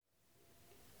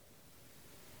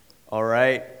All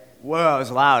right. Whoa, that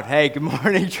was loud. Hey, good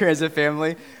morning, Transit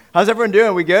family. How's everyone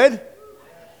doing? We good?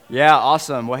 Yeah,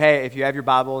 awesome. Well, hey, if you have your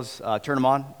Bibles, turn them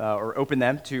on or open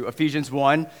them to Ephesians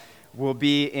 1. We'll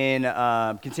be in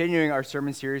continuing our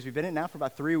sermon series. We've been in it now for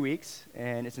about 3 weeks,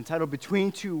 and it's entitled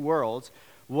Between Two Worlds.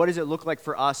 What does it look like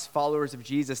for us, followers of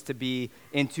Jesus, to be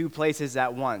in two places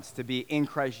at once, to be in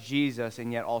Christ Jesus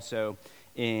and yet also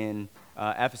in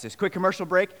Ephesus? Quick commercial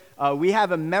break. We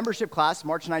have a membership class,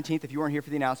 March 19th, if you weren't here for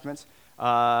the announcements.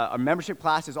 Our membership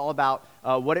class is all about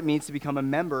what it means to become a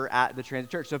member at the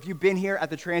Transit Church. So if you've been here at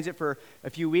the Transit for a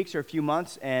few weeks or a few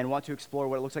months and want to explore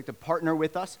what it looks like to partner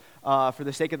with us for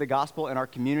the sake of the gospel in our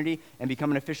community and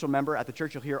become an official member at the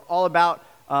church, you'll hear all about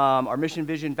our mission,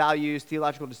 vision, values,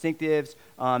 theological distinctives,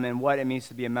 and what it means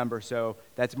to be a member. So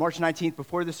that's March 19th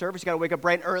before the service. You got to wake up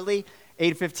bright and early.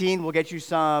 8:15, we'll get you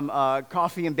some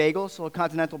coffee and bagels, a little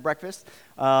continental breakfast,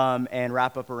 and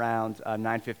wrap up around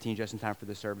 9:15 just in time for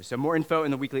the service. So more info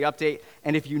in the weekly update.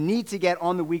 And if you need to get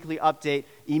on the weekly update,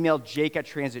 email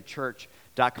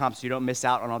jake@transitchurch.com so you don't miss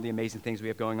out on all the amazing things we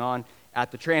have going on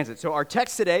at the Transit. So our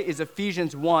text today is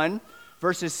Ephesians 1,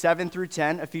 verses 7 through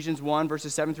 10. Ephesians 1,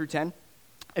 verses 7 through 10.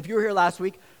 If you were here last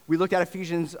week, we looked at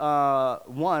Ephesians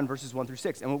 1, verses 1 through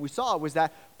 6. And what we saw was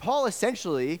that Paul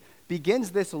essentially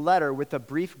begins this letter with a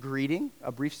brief greeting,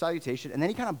 a brief salutation, and then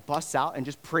he kind of busts out and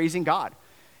just praising God.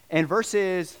 And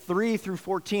verses 3 through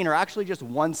 14 are actually just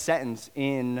one sentence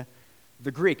in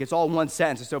the Greek. It's all one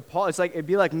sentence. And so Paul, it'd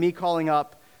be like me calling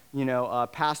up,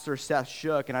 Pastor Seth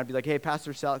Shook, and I'd be like, hey,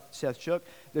 Pastor Seth Shook,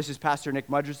 this is Pastor Nick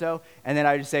Mudrezow. And then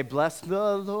I just say, bless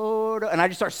the Lord, and I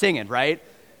just start singing, right?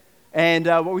 And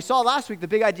what we saw last week, the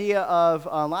big idea of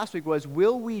last week was,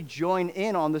 will we join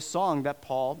in on the song that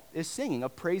Paul is singing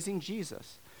of praising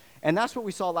Jesus? And that's what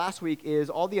we saw last week, is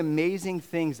all the amazing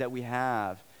things that we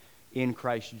have in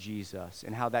Christ Jesus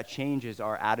and how that changes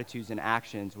our attitudes and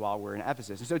actions while we're in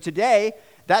Ephesus. And so today,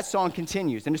 that song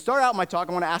continues. And to start out my talk,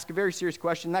 I want to ask a very serious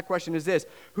question. That question is this: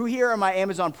 who here are my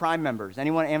Amazon Prime members?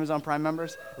 Anyone Amazon Prime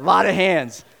members? A lot of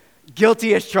hands.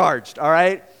 Guilty as charged, all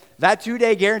right? That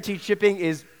 2-day guaranteed shipping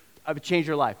is would change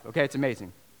your life, okay? It's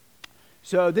amazing.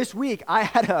 So this week, this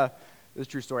is a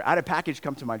true story. I had a package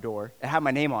come to my door. It had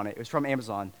my name on it. It was from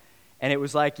Amazon. And it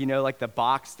was like, like the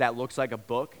box that looks like a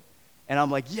book. And I'm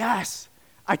like, yes,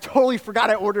 I totally forgot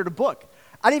I ordered a book.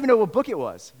 I didn't even know what book it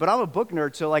was. But I'm a book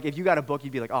nerd, so like if you got a book,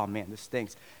 you'd be like, oh man, this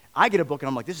stinks. I get a book, and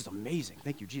I'm like, this is amazing.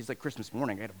 Thank you, Jesus. Like Christmas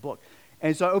morning, I got a book.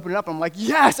 And so I open it up, and I'm like,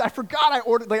 yes, I forgot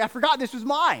I forgot this was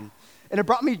mine. And it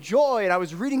brought me joy, and I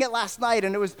was reading it last night,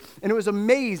 and it was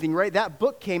amazing, right? That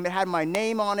book came, it had my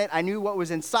name on it. I knew what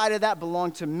was inside of that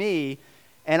belonged to me,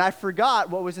 and I forgot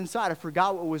what was inside. I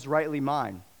forgot what was rightly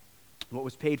mine, what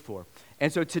was paid for.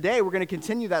 And so today we're going to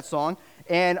continue that song,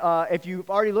 and if you've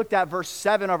already looked at verse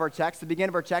 7 of our text, the beginning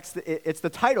of our text, it's the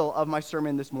title of my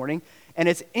sermon this morning, and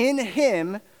it's In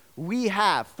Him We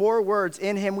Have. 4 words,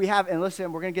 In Him We Have. And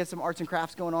listen, we're going to get some arts and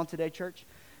crafts going on today, church.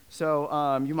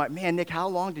 So you might, man, Nick, how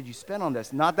long did you spend on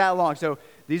this? Not that long. So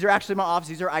these are actually my office.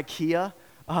 These are IKEA.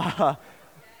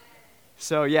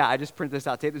 So yeah, I just printed this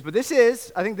out, taped this. But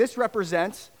I think this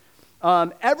represents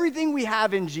everything we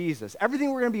have in Jesus.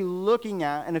 Everything we're going to be looking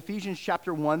at in Ephesians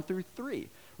chapter 1 through 3,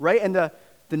 right? And the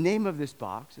name of this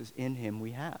box is In Him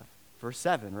We Have. Verse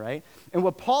 7, right? And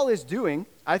what Paul is doing,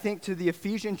 I think, to the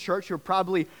Ephesian church, who are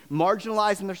probably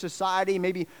marginalized in their society,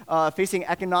 maybe facing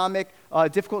economic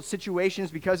difficult situations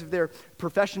because of their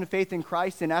profession of faith in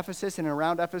Christ in Ephesus and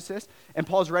around Ephesus. And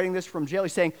Paul's writing this from jail.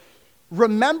 He's saying,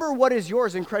 remember what is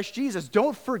yours in Christ Jesus.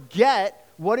 Don't forget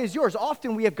what is yours.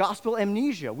 Often we have gospel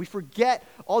amnesia. We forget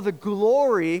all the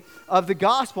glory of the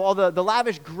gospel, all the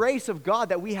lavish grace of God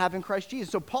that we have in Christ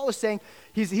Jesus. So Paul is saying,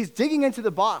 he's digging into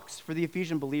the box for the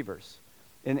Ephesian believers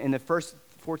in the first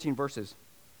 14 verses.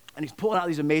 And he's pulling out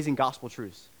these amazing gospel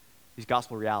truths, these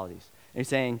gospel realities. And he's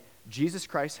saying, Jesus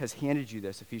Christ has handed you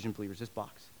this, Ephesian believers, this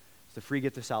box. It's the free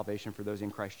gift of salvation for those in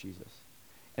Christ Jesus.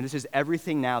 And this is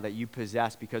everything now that you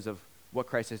possess because of what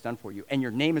Christ has done for you. And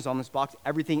your name is on this box.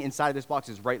 Everything inside of this box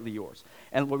is rightly yours.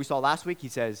 And what we saw last week, he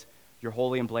says, you're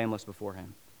holy and blameless before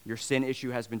him. Your sin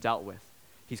issue has been dealt with.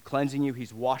 He's cleansing you.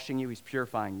 He's washing you. He's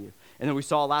purifying you. And then we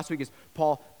saw last week is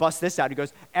Paul busts this out. He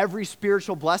goes, every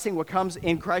spiritual blessing, what comes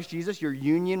in Christ Jesus, your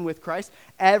union with Christ,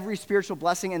 every spiritual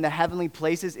blessing in the heavenly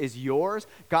places is yours.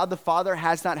 God the Father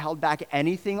has not held back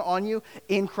anything on you.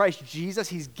 In Christ Jesus,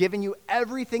 he's given you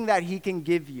everything that he can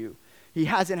give you. He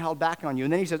hasn't held back on you.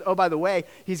 And then he says, oh, by the way,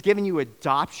 he's given you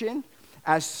adoption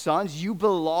as sons. You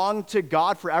belong to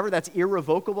God forever. That's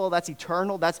irrevocable. That's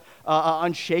eternal. That's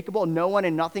unshakable. No one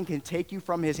and nothing can take you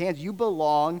from his hands. You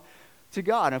belong to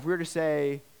God. And if we were to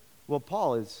say, well,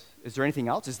 Paul, is there anything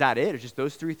else? Is that it? Or just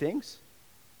those 3 things?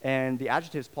 And the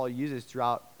adjectives Paul uses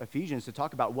throughout Ephesians to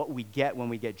talk about what we get when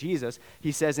we get Jesus,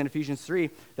 he says in Ephesians 3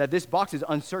 that this box is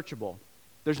unsearchable.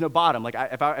 There's no bottom. Like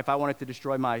if I wanted to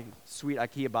destroy my sweet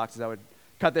IKEA boxes, I would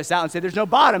cut this out and say there's no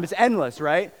bottom. It's endless,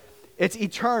 right? It's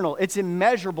eternal. It's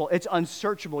immeasurable. It's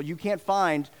unsearchable. You can't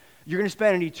find. You're going to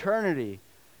spend an eternity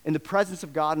in the presence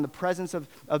of God, in the presence of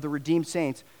the redeemed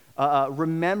saints,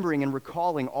 remembering and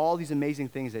recalling all these amazing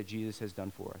things that Jesus has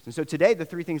done for us. And so today, the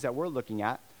three things that we're looking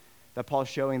at, that Paul's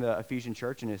showing the Ephesian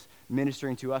church and is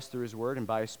ministering to us through his word and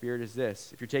by his spirit is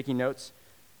this. If you're taking notes,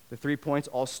 the 3 points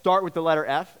all start with the letter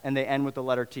F and they end with the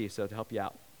letter T, so to help you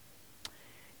out.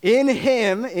 In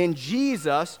him, in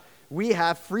Jesus, we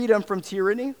have freedom from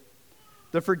tyranny,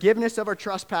 the forgiveness of our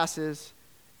trespasses,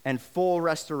 and full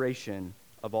restoration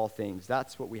of all things.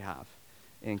 That's what we have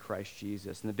in Christ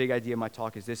Jesus. And the big idea of my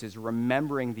talk is this, is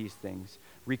remembering these things,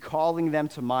 recalling them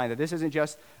to mind, that this isn't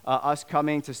just us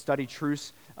coming to study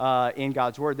truths in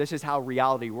God's word. This is how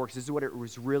reality works. This is what it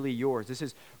was really yours. This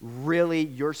is really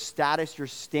your status, your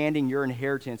standing, your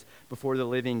inheritance before the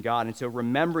living God. And so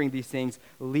remembering these things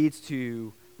leads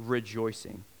to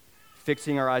rejoicing,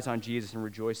 fixing our eyes on Jesus and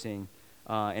rejoicing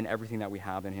in everything that we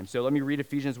have in him. So let me read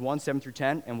Ephesians 1, 7 through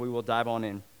 10, and we will dive on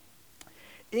in.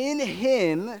 In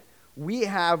him we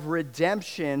have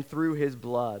redemption through his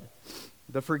blood,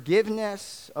 the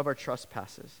forgiveness of our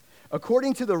trespasses,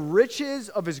 according to the riches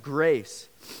of his grace,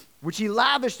 which he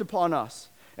lavished upon us,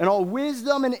 and all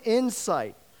wisdom and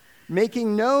insight,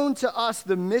 making known to us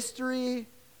the mystery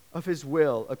of his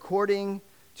will, according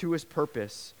to his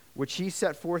purpose, which he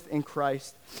set forth in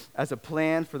Christ as a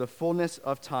plan for the fullness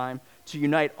of time, to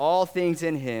unite all things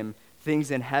in him,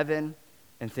 things in heaven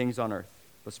and things on earth.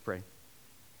 Let's pray.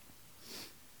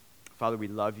 Father, we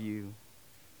love you.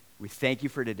 We thank you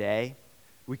for today.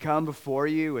 We come before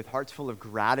you with hearts full of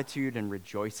gratitude and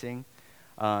rejoicing.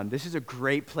 This is a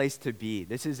great place to be.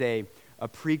 This is a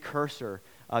precursor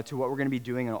to what we're going to be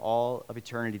doing in all of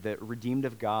eternity, the redeemed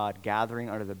of God gathering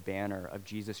under the banner of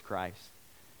Jesus Christ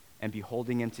and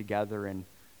beholding him together and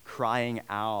crying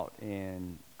out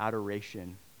in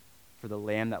adoration for the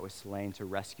Lamb that was slain to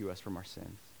rescue us from our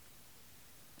sins.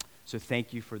 So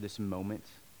thank you for this moment.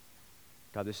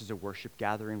 God, this is a worship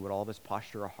gathering. Would all of us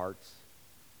posture our hearts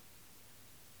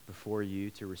before you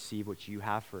to receive what you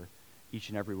have for each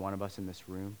and every one of us in this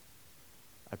room.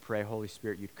 I pray, Holy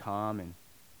Spirit, you'd come and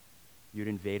you'd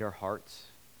invade our hearts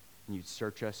and you'd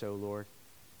search us, O Lord,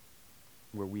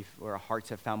 where our hearts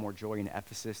have found more joy in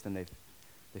Ephesus than they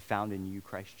found in you,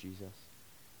 Christ Jesus.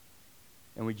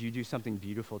 And would you do something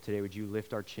beautiful today? Would you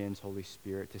lift our chins, Holy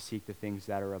Spirit, to seek the things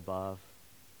that are above?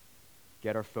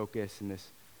 Get our focus in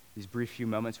these brief few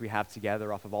moments we have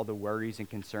together off of all the worries and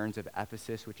concerns of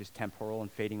Ephesus, which is temporal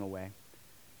and fading away.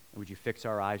 And would you fix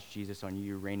our eyes, Jesus, on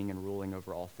you reigning and ruling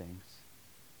over all things?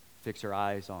 Fix our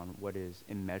eyes on what is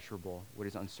immeasurable, what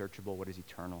is unsearchable, what is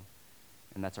eternal.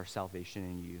 And that's our salvation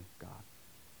in you, God.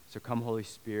 So come, Holy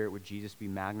Spirit, would Jesus be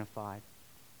magnified?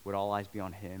 Would all eyes be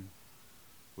on him?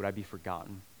 Would I be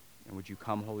forgotten? And would you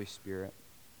come, Holy Spirit,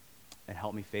 and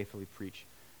help me faithfully preach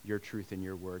your truth and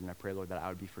your word? And I pray, Lord, that I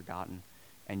would be forgotten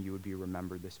and you would be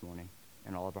remembered this morning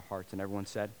in all of our hearts. And everyone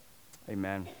said,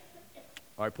 amen.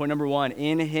 All right, point number 1.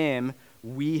 In him,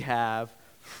 we have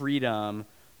freedom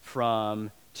from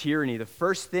tyranny. The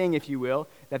first thing, if you will,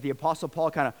 that the Apostle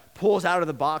Paul kind of pulls out of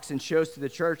the box and shows to the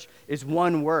church is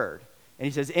one word. And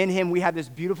he says, in him, we have this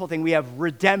beautiful thing. We have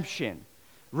redemption.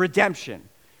 Redemption,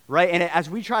 right? And as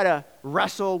we try to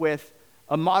wrestle with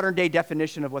a modern day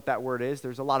definition of what that word is,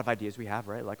 there's a lot of ideas we have,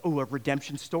 right? Like, oh, a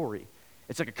redemption story.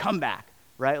 It's like a comeback.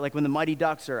 Right? Like when the Mighty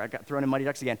Ducks I got thrown in Mighty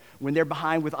Ducks again, when they're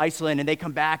behind with Iceland and they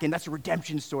come back, and that's a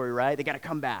redemption story, right? They got to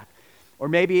come back. Or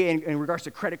maybe in regards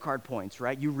to credit card points,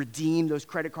 right? You redeem those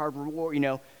credit card reward,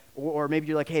 or maybe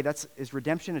you're like, hey, is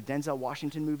Redemption a Denzel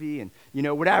Washington movie? And,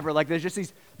 whatever. Like there's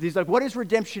just these like, what does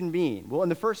redemption mean? Well, in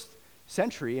the first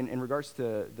century, in regards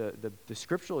to the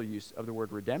scriptural use of the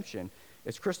word redemption,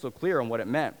 it's crystal clear on what it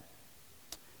meant.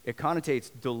 It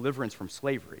connotates deliverance from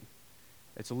slavery.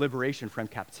 It's a liberation from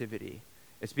captivity.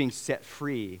 It's being set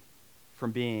free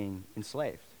from being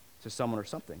enslaved to someone or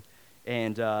something.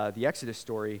 And the Exodus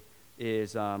story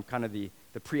is kind of the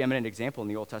preeminent example in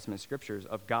the Old Testament scriptures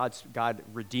of God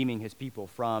redeeming his people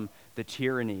from the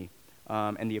tyranny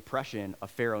and the oppression of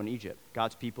Pharaoh in Egypt.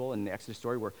 God's people in the Exodus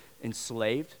story were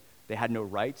enslaved. They had no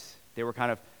rights. They were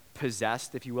kind of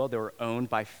possessed, if you will. They were owned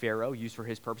by Pharaoh, used for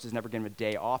his purposes, never given a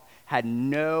day off, had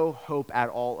no hope at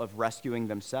all of rescuing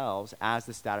themselves as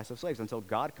the status of slaves until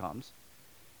God comes.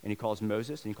 And he calls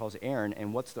Moses and he calls Aaron.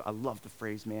 And I love the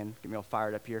phrase, man. Get me all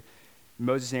fired up here.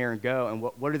 Moses and Aaron go. And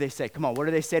what do they say? Come on, what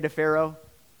do they say to Pharaoh?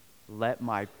 Let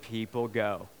my people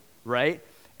go, right?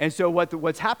 And so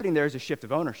what's happening there is a shift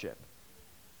of ownership.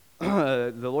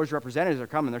 The Lord's representatives are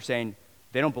coming. They're saying,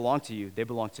 they don't belong to you. They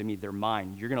belong to me. They're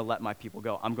mine. You're going to let my people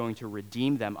go. I'm going to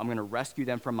redeem them. I'm going to rescue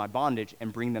them from my bondage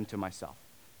and bring them to myself.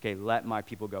 Okay, let my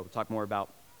people go. We'll talk more about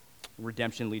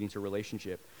redemption leading to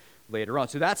relationship later on.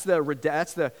 So that's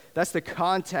the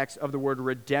context of the word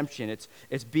redemption.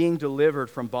 It's being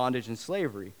delivered from bondage and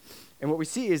slavery. And what we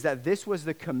see is that this was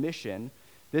the commission.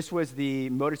 This was the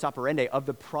modus operandi of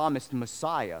the promised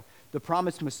Messiah. The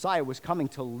promised Messiah was coming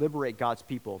to liberate God's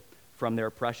people from their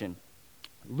oppression.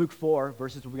 Luke 4,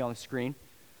 verses will be on the screen.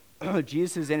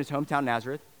 Jesus is in his hometown,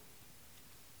 Nazareth,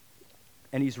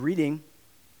 and he's reading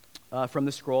from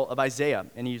the scroll of Isaiah.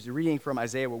 And he's reading from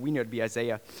Isaiah, what we know to be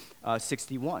Isaiah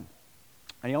 61.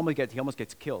 And he almost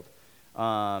gets killed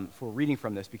for reading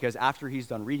from this, because after he's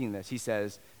done reading this, he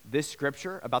says, this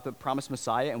scripture about the promised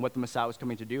Messiah and what the Messiah was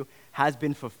coming to do has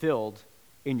been fulfilled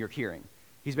in your hearing.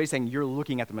 He's basically saying, you're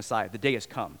looking at the Messiah. The day has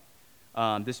come.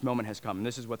 This moment has come. And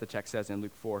this is what the text says in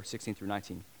Luke 4, 16 through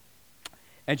 19.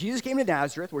 And Jesus came to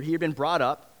Nazareth, where he had been brought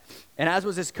up. And as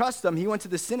was his custom, he went to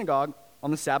the synagogue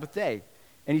on the Sabbath day.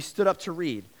 And he stood up to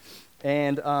read.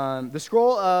 And the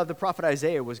scroll of the prophet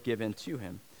Isaiah was given to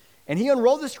him. And he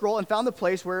unrolled the scroll and found the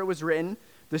place where it was written,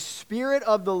 the Spirit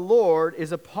of the Lord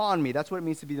is upon me. That's what it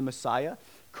means to be the Messiah.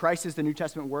 Christ is the New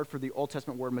Testament word for the Old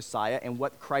Testament word Messiah. And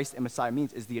what Christ and Messiah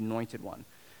means is the anointed one.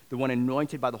 The one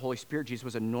anointed by the Holy Spirit. Jesus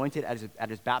was anointed at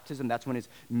his baptism. That's when his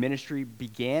ministry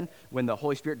began, when the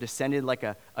Holy Spirit descended like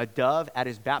a dove at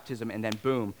his baptism, and then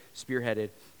boom, spearheaded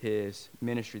his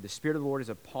ministry. The Spirit of the Lord is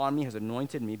upon me, has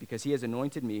anointed me, because he has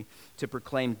anointed me to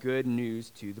proclaim good news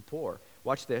to the poor.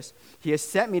 Watch this. He has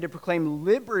sent me to proclaim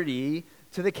liberty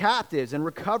to the captives and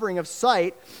recovering of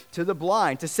sight to the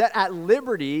blind, to set at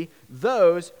liberty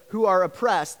those who are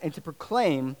oppressed, and to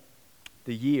proclaim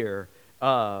the year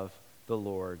of the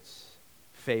Lord's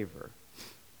favor.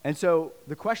 And so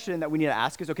the question that we need to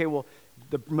ask is, okay, well,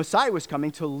 the Messiah was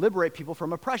coming to liberate people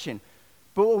from oppression.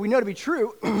 But what we know to be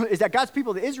true is that God's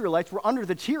people, the Israelites, were under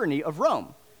the tyranny of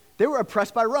Rome. They were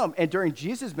oppressed by Rome. And during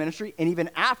Jesus' ministry, and even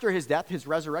after his death, his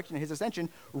resurrection, and his ascension,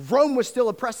 Rome was still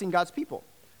oppressing God's people,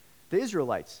 the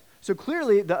Israelites. So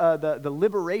clearly, the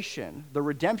liberation, the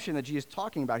redemption that Jesus is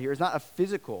talking about here is not a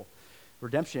physical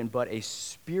redemption, but a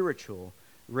spiritual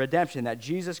redemption, that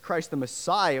Jesus Christ, the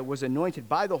Messiah, was anointed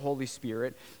by the Holy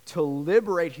Spirit to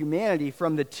liberate humanity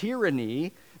from the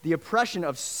tyranny, the oppression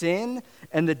of sin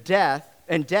and death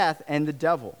and the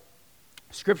devil.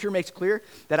 Scripture makes clear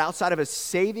that outside of a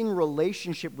saving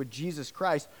relationship with Jesus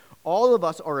Christ, all of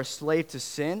us are a slave to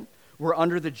sin. We're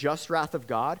under the just wrath of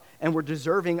God, and we're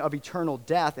deserving of eternal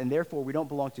death, and therefore we don't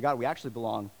belong to God. We actually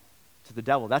belong to the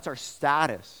devil. That's our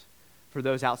status for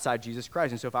those outside Jesus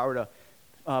Christ. And so if I were to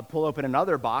pull open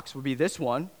another box, would be this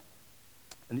one,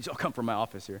 and these all come from my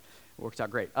office here. It works out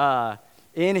great.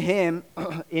 In him,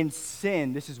 in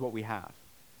sin, this is what we have.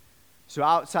 So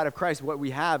outside of Christ, what we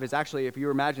have is actually, if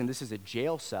you imagine this is a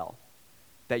jail cell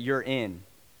that you're in,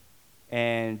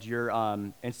 and you're,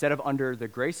 instead of under the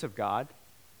grace of God,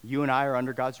 you and I are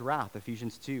under God's wrath.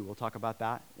 Ephesians 2, we'll talk about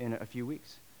that in a few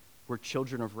weeks. We're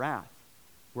children of wrath.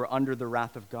 We're under the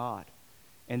wrath of God.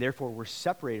 And therefore, we're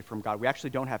separated from God. We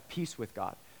actually don't have peace with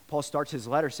God. Paul starts his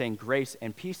letter saying grace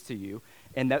and peace to you.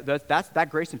 And that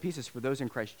grace and peace is for those in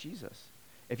Christ Jesus.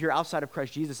 If you're outside of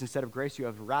Christ Jesus, instead of grace, you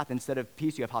have wrath. Instead of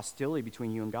peace, you have hostility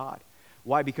between you and God.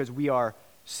 Why? Because we are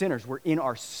sinners. We're in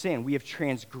our sin. We have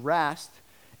transgressed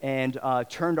and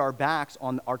turned our backs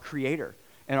on our Creator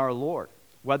and our Lord.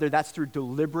 Whether that's through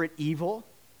deliberate evil,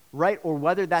 right? Or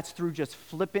whether that's through just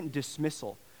flippant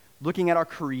dismissal. Looking at our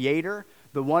Creator,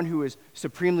 the one who is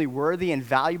supremely worthy and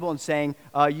valuable, and saying,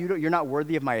 you're not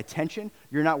worthy of my attention.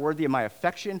 You're not worthy of my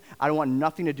affection. I don't want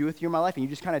nothing to do with you in my life. And you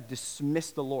just kind of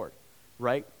dismiss the Lord,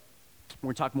 right? We're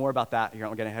going to talk more about that here.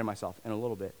 I'm getting ahead of myself in a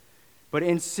little bit. But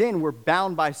in sin, we're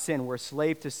bound by sin. We're a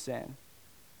slave to sin.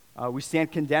 We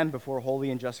stand condemned before a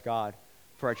holy and just God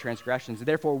for our transgressions. And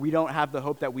therefore, we don't have the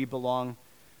hope that we belong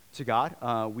to God.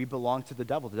 We belong to the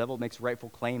devil. The devil makes rightful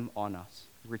claim on us.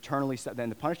 We're eternally set. Then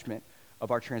the punishment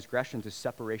of our transgressions is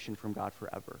separation from God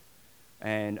forever.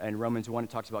 And Romans 1, it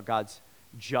talks about God's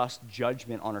just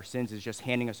judgment on our sins is just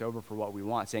handing us over for what we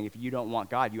want, saying if you don't want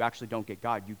God, you actually don't get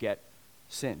God, you get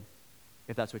sin,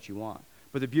 if that's what you want.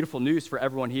 But the beautiful news for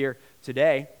everyone here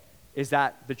today is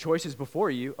that the choice is before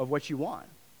you of what you want.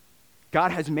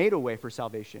 God has made a way for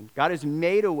salvation. God has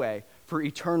made a way for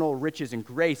eternal riches and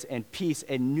grace and peace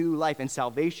and new life and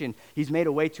salvation. He's made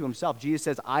a way to himself. Jesus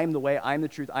says, I am the way, I am the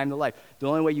truth, I am the life. The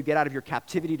only way you get out of your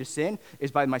captivity to sin is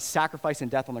by my sacrifice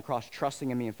and death on the cross,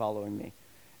 trusting in me and following me.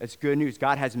 It's good news.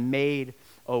 God has made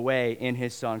a way in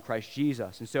his Son, Christ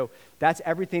Jesus. And so that's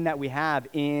everything that we have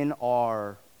in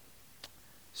our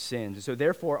sins. And so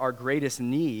therefore, our greatest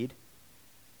need,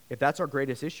 if that's our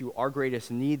greatest issue, our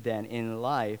greatest need then in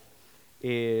life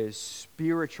is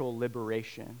spiritual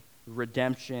liberation,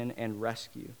 redemption, and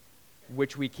rescue,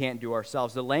 which we can't do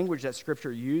ourselves. The language that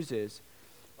Scripture uses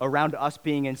around us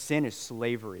being in sin is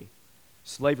slavery.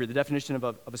 Slavery, the definition of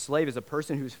a slave is a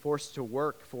person who's forced to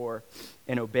work for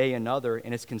and obey another,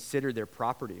 and it's considered their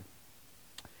property.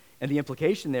 And the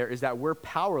implication there is that we're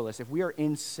powerless. If we are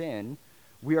in sin,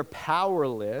 we are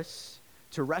powerless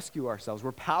to rescue ourselves.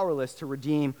 We're powerless to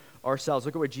redeem ourselves.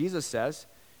 Look at what Jesus says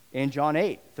in John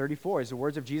 8:34, is the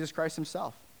words of Jesus Christ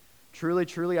himself. Truly,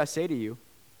 truly, I say to you,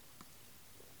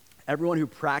 everyone who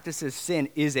practices sin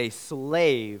is a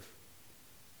slave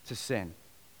to sin.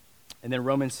 And then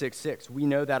Romans 6:6, we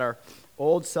know that our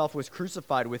old self was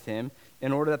crucified with him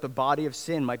in order that the body of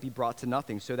sin might be brought to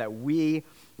nothing, so that we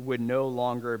would no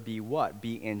longer be what?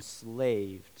 Be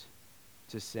enslaved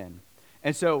to sin.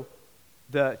 And so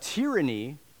the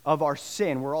tyranny of our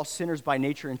sin, we're all sinners by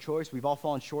nature and choice. We've all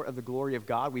fallen short of the glory of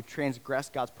God. We've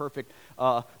transgressed God's perfect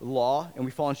law, and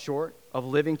we've fallen short of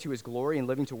living to his glory and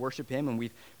living to worship him, and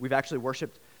we've actually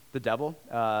worshiped the devil.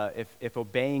 If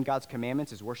obeying God's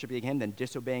commandments is worshiping him, then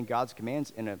disobeying God's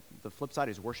commands, and the flip side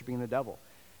is worshiping the devil.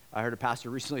 I heard a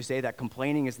pastor recently say that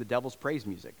complaining is the devil's praise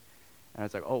music. And I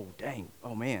was like, oh, dang,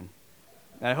 oh, man.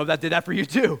 And I hope that did that for you,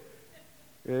 too.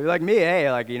 You're like me, hey,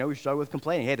 we struggle with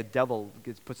complaining. Hey, the devil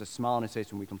puts a smile on his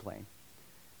face when we complain.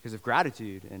 Because if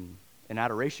gratitude and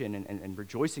adoration and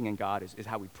rejoicing in God is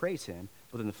how we praise him,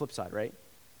 well, then the flip side, right?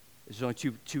 There's only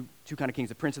two kind of kings,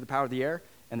 the prince of the power of the air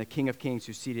and the King of Kings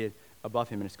who's seated above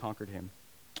him and has conquered him.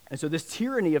 And so this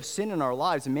tyranny of sin in our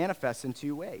lives manifests in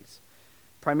two ways.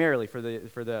 Primarily, for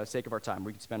the sake of our time,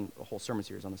 we could spend a whole sermon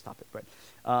series on this topic, but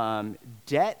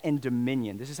debt and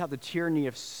dominion. This is how the tyranny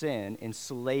of sin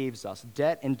enslaves us,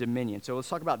 debt and dominion. So let's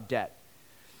talk about debt.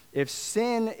 If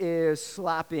sin is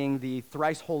slapping the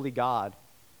thrice holy God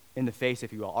in the face,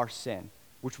 if you will, our sin,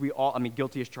 which we all,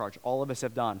 guilty as charged, all of us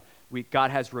have done.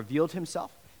 God has revealed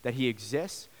himself, that he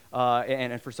exists,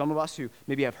 and for some of us who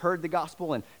maybe have heard the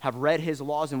gospel and have read his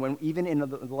laws, and when even in the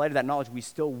light of that knowledge, we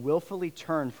still willfully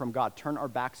turn from God, turn our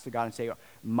backs to God and say,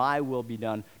 my will be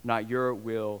done, not your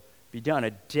will be done.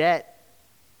 A debt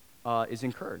is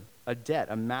incurred, a debt,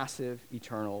 a massive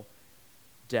eternal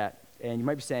debt. And you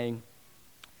might be saying,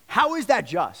 how is that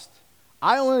just?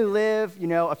 I only live,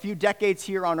 a few decades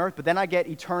here on earth, but then I get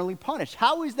eternally punished.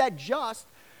 How is that just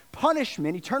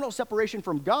punishment, eternal separation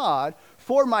from God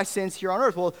for my sins here on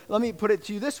earth? Well, let me put it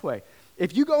to you this way.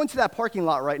 If you go into that parking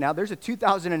lot right now, there's a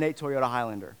 2008 Toyota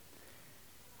Highlander.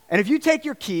 And if you take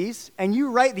your keys and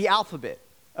you write the alphabet,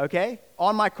 okay,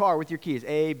 on my car with your keys,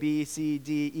 A, B, C,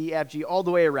 D, E, F, G, all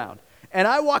the way around, and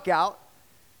I walk out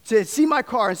to see my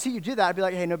car and see you did that, I'd be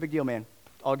like, hey, no big deal, man.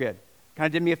 All good. Kind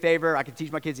of did me a favor. I can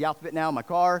teach my kids the alphabet now in my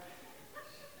car.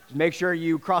 Just make sure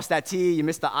you cross that T, you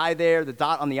missed the I there, the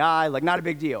dot on the I, not a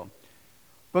big deal.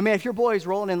 But man, if your boy's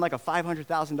rolling in like a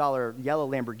 $500,000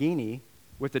 yellow Lamborghini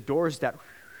with the doors that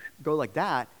go like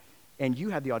that, and you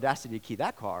have the audacity to key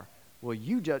that car, well,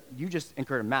 you just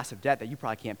incurred a massive debt that you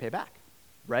probably can't pay back,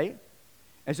 right?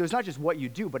 And so it's not just what you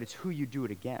do, but it's who you do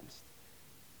it against.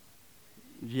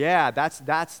 Yeah, that's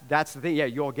the thing. Yeah,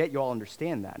 you all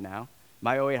understand that now.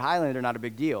 My '08 Highlander, not a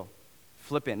big deal.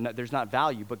 Flippant, there's not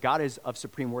value, but God is of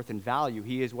supreme worth and value.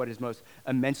 He is what is most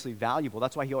immensely valuable.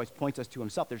 That's why he always points us to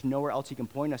himself. There's nowhere else he can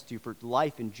point us to for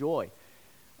life and joy.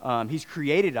 He's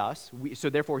created us,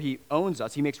 so therefore he owns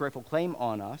us. He makes rightful claim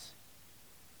on us,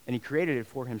 and he created it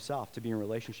for himself to be in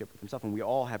relationship with himself. And we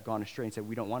all have gone astray and said,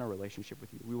 we don't want a relationship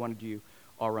with you. We want to do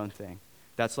our own thing.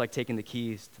 That's like taking the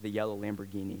keys to the yellow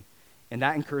Lamborghini. And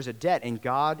that incurs a debt, and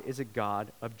God is a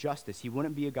God of justice. He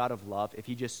wouldn't be a God of love if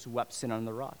he just swept sin under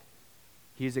the rug.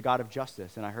 He is a God of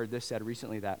justice, and I heard this said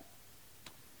recently that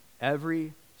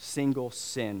every single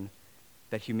sin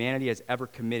that humanity has ever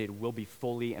committed will be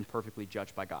fully and perfectly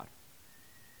judged by God.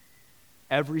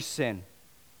 Every sin.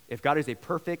 If God is a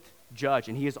perfect judge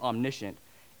and he is omniscient,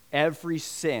 every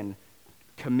sin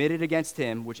committed against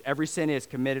him, which every sin is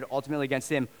committed ultimately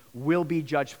against him, will be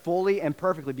judged fully and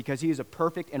perfectly because he is a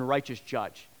perfect and righteous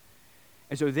judge.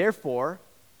 And so therefore,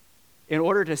 in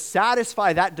order to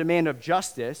satisfy that demand of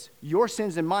justice, your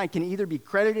sins and mine can either be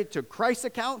credited to Christ's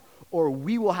account or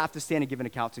we will have to stand and give an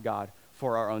account to God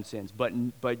for our own sins.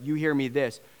 But you hear me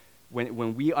this,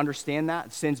 when we understand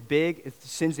that, sin's big, it's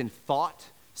sins in thought,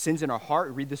 sins in our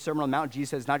heart. Read the Sermon on the Mount.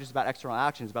 Jesus says it's not just about external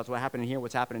actions, it's about what's happening here,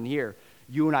 what's happening here.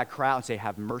 You and I cry out and say,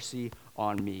 have mercy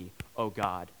on me, oh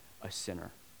God, a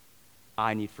sinner.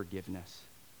 I need forgiveness.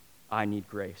 I need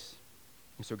grace.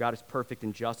 And so God is perfect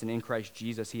and just, and in Christ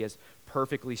Jesus, he has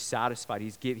perfectly satisfied.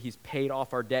 He's paid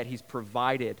off our debt. He's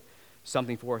provided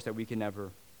something for us that we can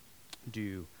never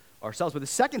do ourselves. But the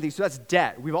second thing, so that's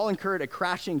debt. We've all incurred a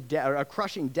crushing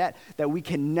debt that we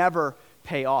can never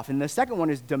pay off. And the second one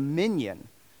is dominion.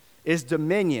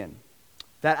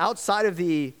 That outside of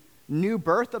the new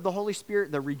birth of the Holy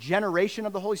Spirit, the regeneration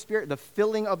of the Holy Spirit, the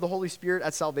filling of the Holy Spirit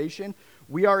at salvation,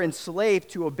 we are enslaved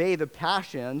to obey the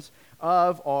passions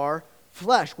of our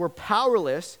flesh. We're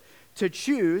powerless to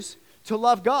choose to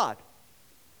love God,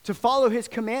 to follow his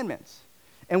commandments.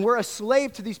 And we're a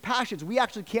slave to these passions. We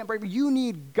actually can't break. You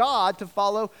need God to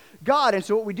follow God. And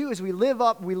so what we do is we live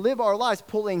our lives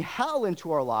pulling hell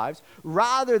into our lives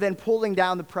rather than pulling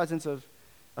down the presence of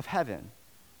heaven.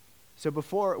 So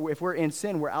if we're in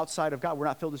sin, we're outside of God. We're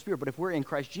not filled with the Spirit. But if we're in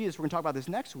Christ Jesus, we're going to talk about this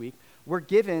next week, we're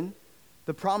given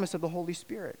the promise of the Holy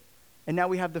Spirit. And now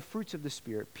we have the fruits of the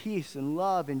Spirit, peace and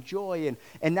love and joy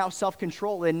and now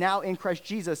self-control. And now in Christ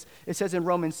Jesus, it says in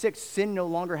Romans 6, sin no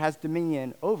longer has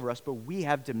dominion over us, but we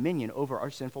have dominion over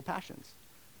our sinful passions.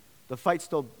 The fight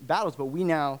still battles, but we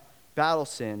now battle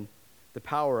sin, the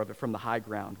power of it from the high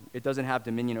ground. It doesn't have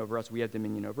dominion over us. We have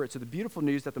dominion over it. So the beautiful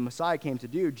news that the Messiah came to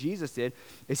do, Jesus did,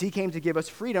 is he came to give us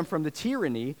freedom from the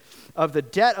tyranny of the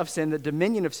debt of sin, the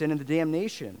dominion of sin, and the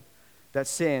damnation that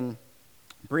sin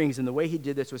brings. And the way he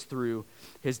did this was through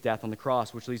his death on the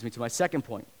cross, which leads me to my second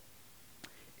point.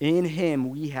 In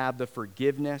him we have the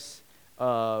forgiveness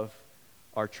of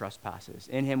our trespasses.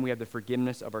 In him we have the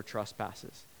forgiveness of our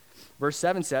trespasses. Verse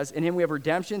 7 says, in him we have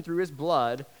redemption through his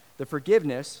blood, the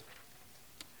forgiveness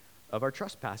of our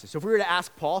trespasses. So if we were to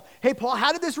ask Paul, hey Paul,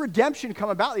 how did this redemption come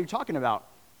about that you're talking about?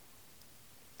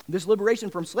 This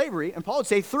liberation from slavery, and Paul would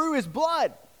say, through his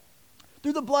blood.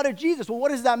 Through the blood of Jesus. Well,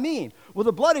 what does that mean? Well,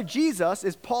 the blood of Jesus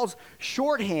is Paul's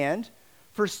shorthand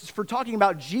for talking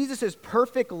about Jesus'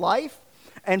 perfect life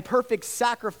and perfect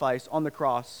sacrifice on the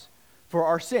cross for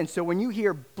our sins. So when you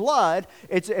hear blood,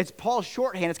 it's Paul's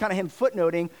shorthand. It's kind of him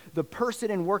footnoting the person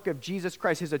and work of Jesus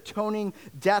Christ, his atoning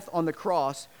death on the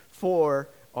cross for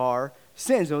our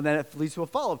sins. So then it leads to a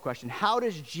follow-up question. How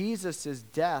does Jesus'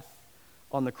 death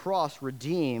on the cross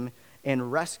redeem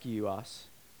and rescue us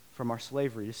from our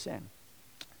slavery to sin?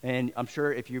 And I'm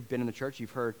sure if you've been in the church,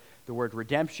 you've heard the word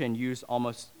redemption used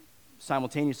almost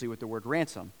simultaneously with the word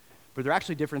ransom. But they're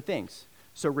actually different things.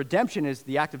 So redemption is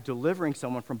the act of delivering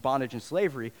someone from bondage and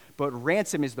slavery, but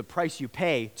ransom is the price you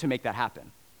pay to make that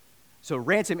happen. So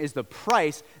ransom is the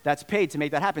price that's paid to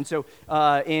make that happen. So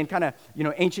in kind of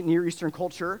ancient Near Eastern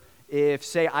culture, if,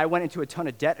 say, I went into a ton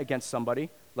of debt against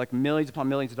somebody, like millions upon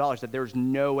millions of dollars that there was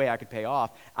no way I could pay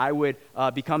off, I would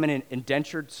become an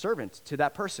indentured servant to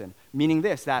that person, meaning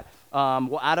this, that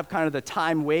out of kind of the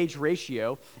time-wage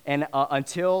ratio, and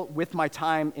until with my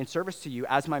time in service to you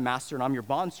as my master and I'm your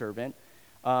bondservant,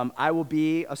 I will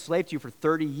be a slave to you for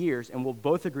 30 years, and we'll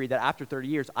both agree that after 30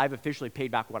 years, I've officially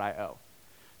paid back what I owe.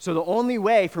 So the only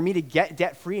way for me to get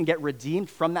debt-free and get redeemed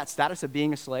from that status of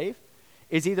being a slave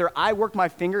is either I work my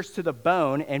fingers to the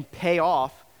bone and pay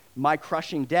off my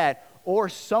crushing debt, or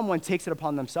someone takes it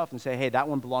upon themselves and say, hey, that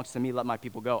one belongs to me, let my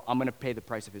people go. I'm going to pay the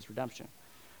price of his redemption.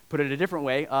 Put it a different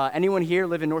way, anyone here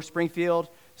live in North Springfield?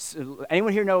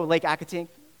 Anyone here know Lake Accotink?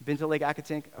 Been to Lake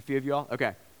Accotink? A few of you all?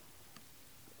 Okay.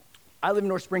 I live in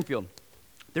North Springfield.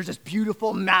 There's this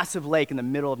beautiful, massive lake in the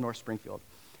middle of North Springfield.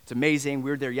 It's amazing.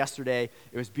 We were there yesterday.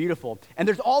 It was beautiful. And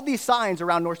there's all these signs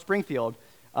around North Springfield,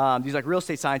 these like real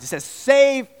estate signs. It says,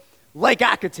 save Lake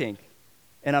Accotink.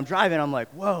 And I'm driving, I'm like,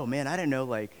 whoa, man, I didn't know,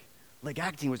 like, Lake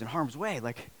Accotink was in harm's way.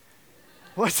 Like,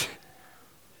 what's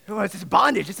this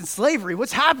bondage? It's in slavery.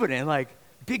 What's happening? Like,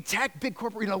 big tech, big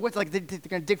corporate, what's like, they're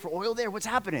going to dig for oil there? What's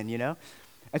happening,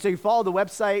 And so you follow the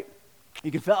website, you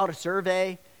can fill out a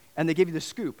survey, and they give you the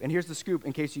scoop. And here's the scoop,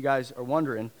 in case you guys are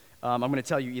wondering. I'm going to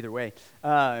tell you either way.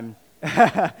 So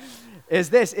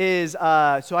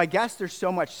I guess there's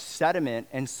so much sediment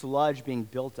and sludge being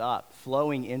built up,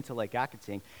 flowing into Lake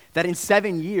Accotink, that in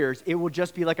 7 years, it will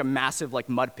just be like a massive like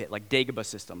mud pit, like Dagobah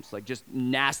systems, like just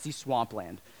nasty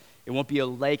swampland. It won't be a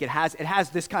lake. It has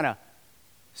this kind of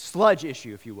sludge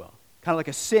issue, if you will, kind of like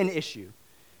a sin issue.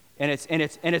 And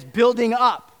it's building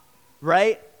up,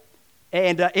 right?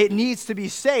 And it needs to be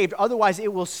saved, otherwise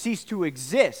it will cease to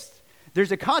exist.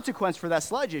 There's a consequence for that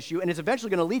sludge issue, and it's eventually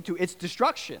going to lead to its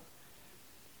destruction.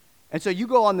 And so you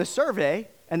go on the survey,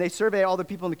 and they survey all the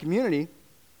people in the community,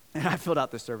 and I filled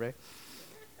out this survey.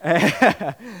 And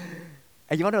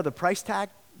you want to know the price tag?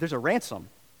 There's a ransom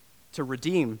to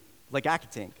redeem Lake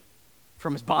Accotink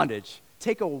from its bondage.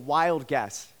 Take a wild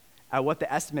guess at what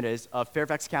the estimate is of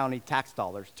Fairfax County tax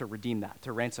dollars to redeem that,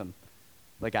 to ransom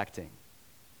Lake Accotink.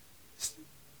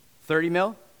 30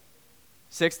 mil?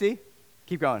 60?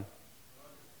 Keep going.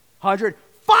 100?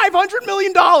 $500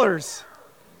 million!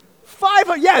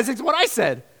 Yes, it's what I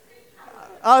said.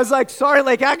 I was like, sorry,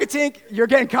 Lake Accotink, you're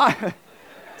getting caught.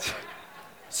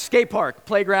 Skate park,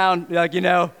 playground, like,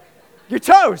 you're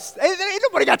toast. Ain't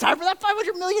nobody got time for that.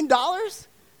 $500 million?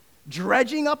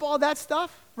 Dredging up all that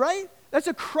stuff, right? That's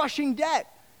a crushing debt.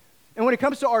 And when it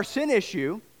comes to our sin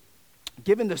issue,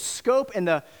 given the scope and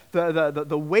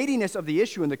the weightiness of the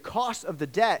issue and the cost of the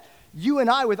debt, you and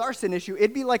I, with our sin issue,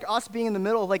 it'd be like us being in the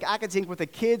middle of Lake Accotink with a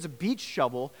kid's beach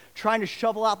shovel trying to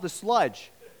shovel out the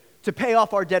sludge to pay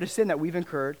off our debt of sin that we've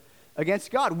incurred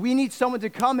against God. We need someone to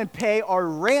come and pay our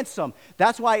ransom.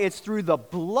 That's why it's through the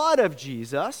blood of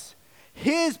Jesus,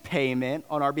 his payment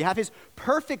on our behalf, his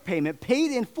perfect payment,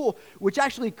 paid in full, which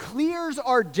actually clears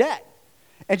our debt.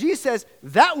 And Jesus says,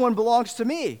 that one belongs to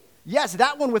me. Yes,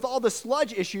 that one with all the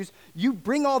sludge issues, you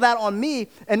bring all that on me.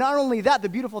 And not only that, the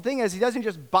beautiful thing is he doesn't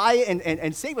just buy it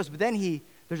and save us, but then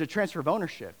there's a transfer of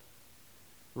ownership,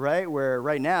 right? Where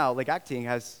right now, Lake Accotink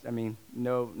has,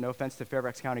 no offense to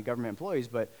Fairfax County government employees,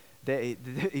 but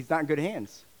he's not in good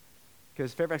hands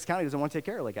because Fairfax County doesn't want to take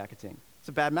care of Lake Accotink. It's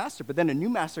a bad master. But then a new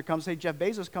master comes, say Jeff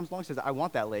Bezos comes along and says, I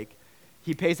want that lake.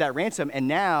 He pays that ransom, and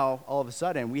now, all of a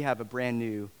sudden, we have a brand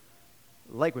new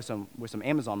lake with some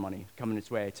Amazon money coming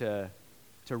its way to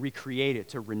recreate it,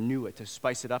 to renew it, to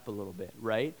spice it up a little bit,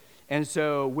 right? And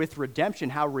so with redemption,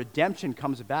 how redemption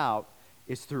comes about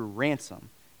is through ransom.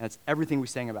 And that's everything we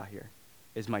sang about here,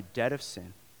 is my debt of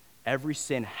sin. Every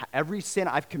sin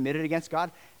I've committed against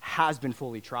God has been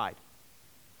fully tried,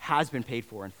 has been paid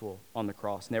for in full on the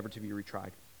cross, never to be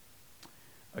retried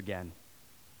again.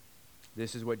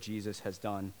 This is what Jesus has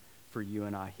done for you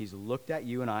and I. He's looked at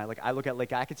you and I, like I look at Lake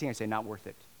Accotink and I say, not worth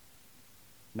it.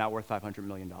 Not worth $500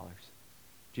 million.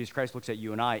 Jesus Christ looks at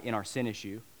you and I in our sin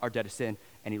issue, our debt of sin,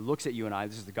 and he looks at you and I,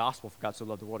 this is the gospel, for God so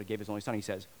loved the world, he gave his only son, he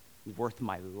says, worth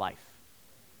my life.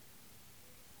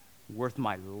 Worth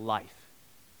my life.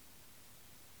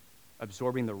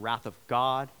 Absorbing the wrath of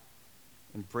God,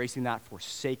 embracing that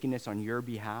forsakenness on your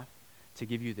behalf to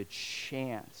give you the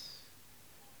chance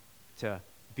to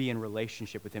be in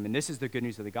relationship with him. And this is the good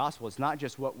news of the gospel. It's not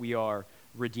just what we are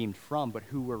redeemed from, but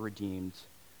who we're redeemed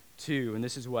to. And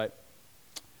this is what,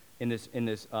 in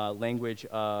this language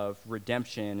of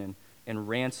redemption and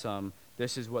ransom,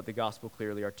 this is what the gospel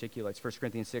clearly articulates. 1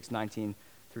 Corinthians 6, 19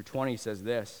 through 20 says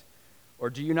this, or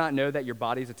do you not know that your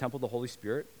body is a temple of the Holy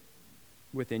Spirit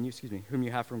within you, whom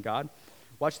you have from God?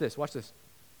 Watch this.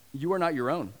 You are not your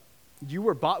own. You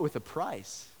were bought with a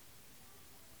price.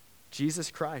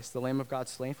 Jesus Christ, the Lamb of God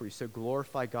slain for you. So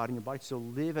glorify God in your body. So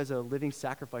live as a living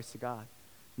sacrifice to God.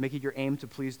 Make it your aim to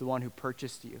please the one who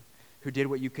purchased you, who did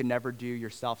what you could never do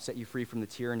yourself, set you free from the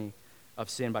tyranny of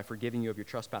sin by forgiving you of your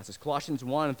trespasses. Colossians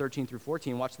 1, 13 through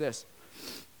 14, watch this.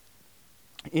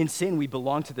 In sin, we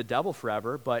belong to the devil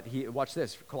forever, but watch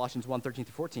this, Colossians 1, 13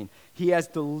 through 14. He has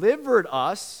delivered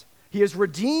us, he has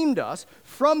redeemed us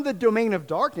from the domain of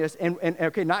darkness, and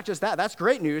okay, not just that, that's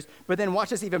great news, but then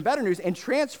watch this, even better news, and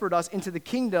transferred us into the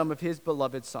kingdom of his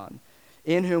beloved Son,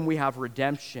 in whom we have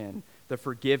redemption, the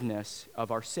forgiveness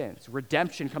of our sins.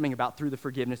 Redemption coming about through the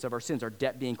forgiveness of our sins, our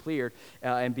debt being cleared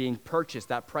and being purchased,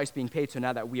 that price being paid, so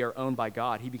now that we are owned by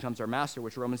God, he becomes our master,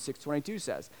 which Romans 6:22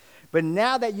 says. But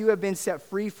now that you have been set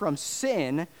free from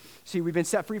sin, see, we've been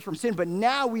set free from sin, but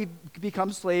now we've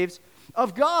become slaves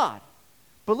of God.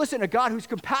 But listen, a God who's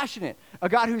compassionate, a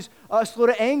God who's slow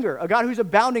to anger, a God who's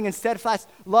abounding in steadfast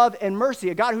love and mercy,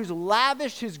 a God who's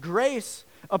lavished his grace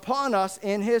upon us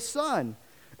in his Son.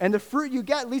 And the fruit you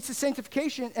get leads to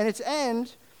sanctification, and its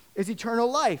end is eternal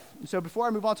life. And so before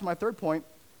I move on to my third point,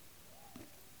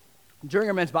 during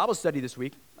our men's Bible study this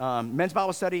week, men's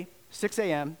Bible study, 6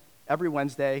 a.m. every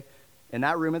Wednesday in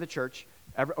that room of the church,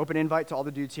 open invite to all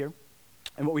the dudes here.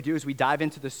 And what we do is we dive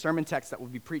into the sermon text that will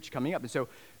be preached coming up. And so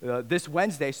this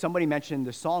Wednesday, somebody mentioned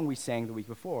the song we sang the week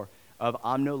before of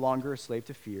I'm no longer a slave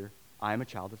to fear, I am a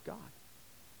child of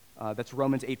God. That's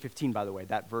Romans 8:15, by the way.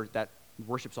 That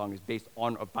worship song is based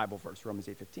on a Bible verse, Romans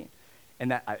 8:15.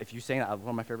 And that if you sang that, one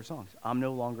of my favorite songs. I'm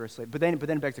no longer a slave. But then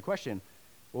it begs the question,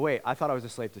 well, wait, I thought I was a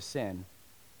slave to sin.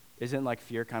 Isn't like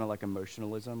fear kind of like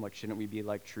emotionalism? Like, shouldn't we be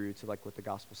like true to like what the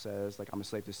gospel says? Like, I'm a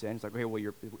slave to sin. It's like, okay,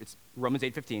 well, it's Romans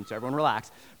 8:15, so everyone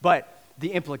relax. But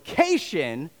the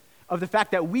implication of the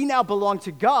fact that we now belong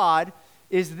to God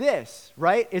is this,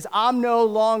 right? Is I'm no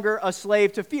longer a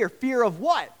slave to fear. Fear of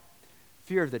what?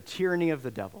 Fear of the tyranny of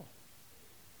the devil.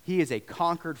 He is a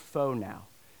conquered foe now.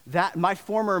 That my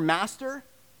former master,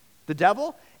 the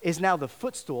devil, is now the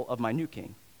footstool of my new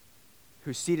king,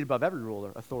 who's seated above every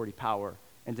ruler, authority, power,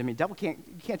 and I mean, devil you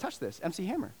can't touch this. MC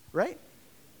Hammer, right?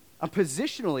 I'm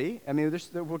positionally, I mean,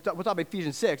 we'll talk about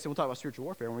Ephesians 6, and we'll talk about spiritual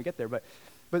warfare when we get there, but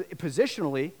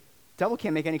positionally, devil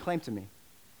can't make any claim to me.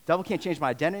 Devil can't change my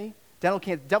identity. Devil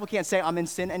can't say I'm in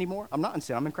sin anymore. I'm not in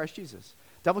sin. I'm in Christ Jesus.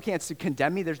 Devil can't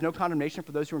condemn me. There's no condemnation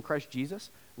for those who are in Christ Jesus.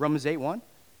 Romans 8:1.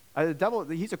 The devil,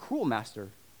 he's a cruel master.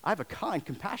 I have a kind,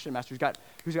 compassionate master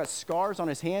who's got scars on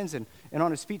his hands and on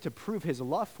his feet to prove his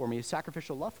love for me, his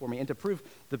sacrificial love for me, and to prove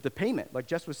the payment, like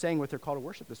Jess was saying with her call to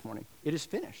worship this morning. It is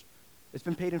finished. It's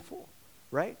been paid in full,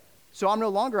 right? So I'm no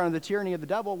longer under the tyranny of the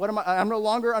devil. I'm no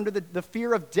longer under the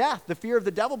fear of death, the fear of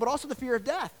the devil, but also the fear of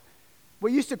death.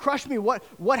 What used to crush me,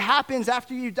 what happens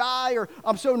after you die, or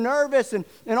I'm so nervous and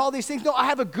all these things. No, I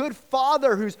have a good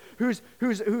Father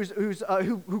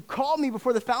who called me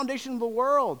before the foundation of the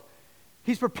world.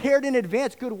 He's prepared in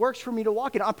advance good works for me to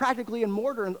walk in. I'm practically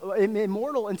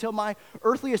immortal until my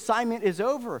earthly assignment is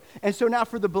over. And so now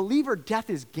for the believer, death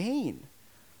is gain,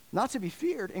 not to be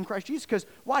feared in Christ Jesus. Because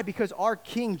why? Because our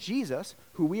King Jesus,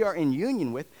 who we are in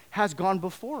union with, has gone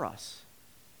before us.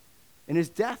 In his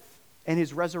death and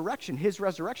his resurrection, 1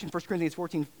 Corinthians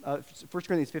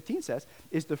 15 says,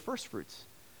 is the first fruits.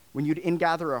 When you'd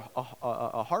ingather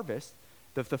a harvest,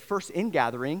 the first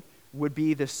ingathering would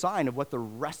be the sign of what the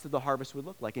rest of the harvest would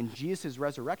look like. And Jesus'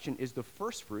 resurrection is the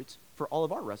first fruits for all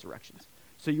of our resurrections.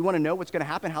 So you want to know what's going to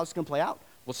happen, how it's going to play out?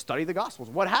 Well, study the Gospels.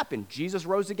 What happened? Jesus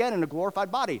rose again in a glorified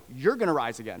body. You're going to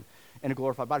rise again in a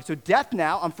glorified body. So death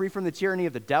now, I'm free from the tyranny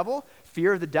of the devil,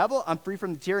 fear of the devil. I'm free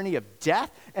from the tyranny of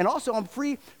death. And also I'm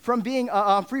free from being,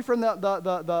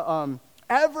 the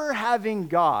ever having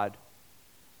God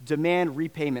demand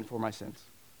repayment for my sins.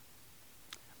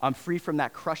 I'm free from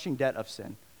that crushing debt of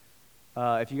sin.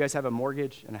 If you guys have a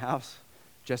mortgage and a house,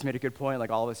 Jess made a good point, like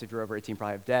all of us, if you're over 18,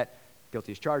 probably have debt,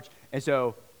 guilty as charged. And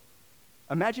so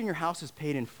imagine your house is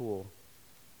paid in full,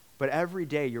 but every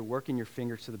day you're working your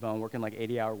fingers to the bone, working like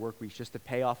 80-hour work weeks just to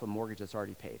pay off a mortgage that's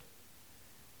already paid.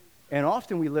 And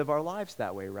often we live our lives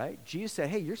that way, right? Jesus said,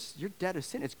 hey, your debt is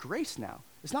sin. It's grace now.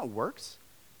 It's not works,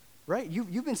 right?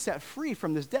 You've been set free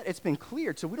from this debt. It's been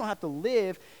cleared, so we don't have to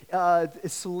live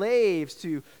slaves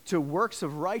to works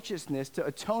of righteousness to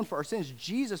atone for our sins.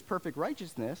 Jesus' perfect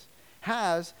righteousness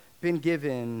has been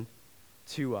given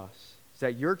to us. So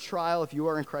that your trial, if you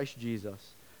are in Christ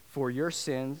Jesus, for your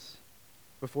sins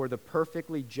before the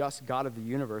perfectly just God of the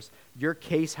universe, your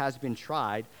case has been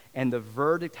tried, and the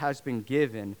verdict has been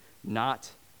given, not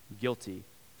guilty,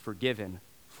 forgiven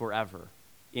forever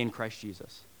in Christ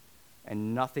Jesus.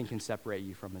 And nothing can separate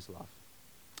you from his love.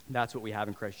 That's what we have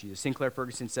in Christ Jesus. Sinclair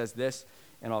Ferguson says this,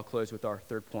 and I'll close with our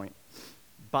third point.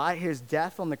 By his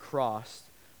death on the cross,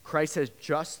 Christ has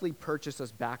justly purchased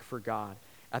us back for God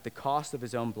at the cost of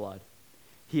his own blood.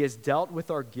 He has dealt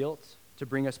with our guilt to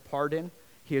bring us pardon.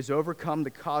 He has overcome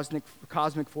the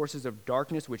cosmic forces of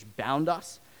darkness which bound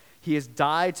us. He has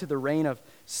died to the reign of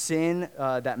sin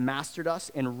that mastered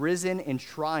us and risen in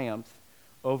triumph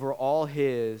over all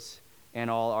his and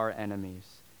all our enemies.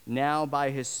 Now, by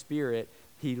his Spirit,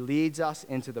 he leads us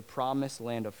into the promised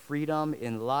land of freedom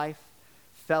in life,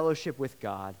 fellowship with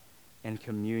God, and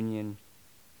communion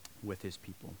with his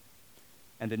people.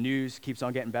 And the news keeps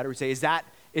on getting better. We say, is that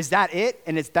it?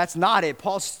 And that's not it.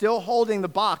 Paul's still holding the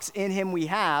box. In him we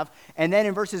have. And then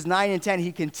in verses 9 and 10,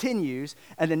 he continues.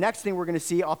 And the next thing we're going to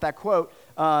see off that quote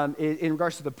in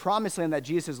regards to the promised land that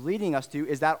Jesus is leading us to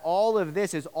is that all of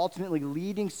this is ultimately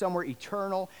leading somewhere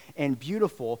eternal and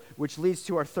beautiful, which leads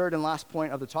to our third and last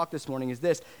point of the talk this morning is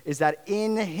that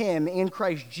in him, in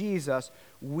Christ Jesus,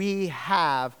 we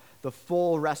have the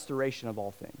full restoration of all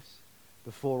things.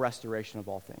 The full restoration of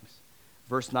all things.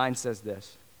 Verse 9 says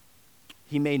this,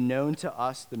 he made known to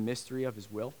us the mystery of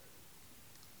his will,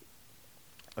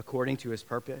 according to his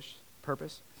purpose,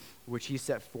 which he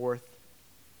set forth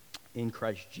in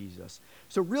Christ Jesus.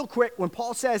 So real quick, when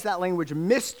Paul says that language,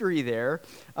 mystery there,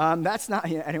 that's not,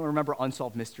 anyone remember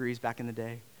Unsolved Mysteries back in the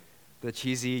day? The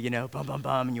cheesy, bum, bum,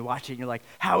 bum, and you watch it and you're like,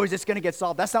 how is this going to get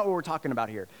solved? That's not what we're talking about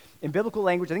here. In biblical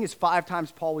language, I think it's 5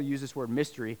 times Paul will use this word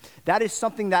mystery. That is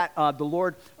something that the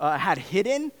Lord had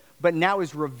hidden, but now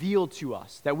is revealed to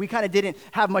us, that we kind of didn't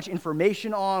have much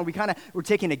information on. We kind of were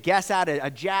taking a guess at,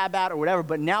 a jab at, or whatever,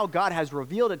 but now God has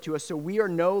revealed it to us, so we are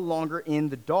no longer in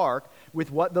the dark with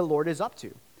what the Lord is up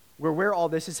to, where all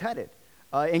this is headed.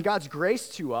 In God's grace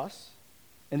to us,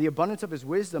 and the abundance of his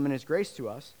wisdom and his grace to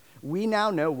us, we now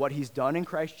know what he's done in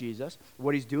Christ Jesus,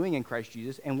 what he's doing in Christ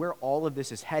Jesus, and where all of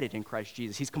this is headed in Christ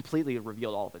Jesus. He's completely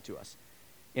revealed all of it to us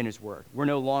in his word. We're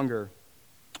no longer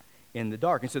in the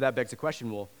dark. And so that begs the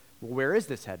question, well, where is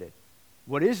this headed?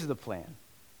 What is the plan?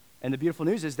 And the beautiful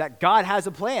news is that God has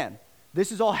a plan.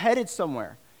 This is all headed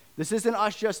somewhere. This isn't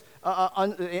us just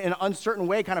in an uncertain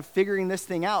way kind of figuring this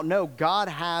thing out. No, God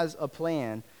has a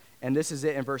plan, and this is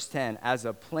it in verse 10, as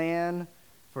a plan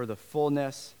for the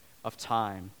fullness of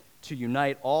time, to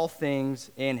unite all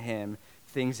things in him,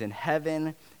 things in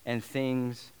heaven and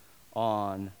things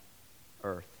on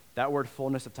earth. That word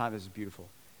fullness of time is beautiful.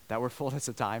 That word fullness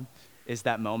of time is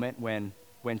that moment when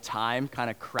time kind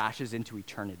of crashes into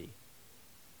eternity.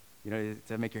 You know, does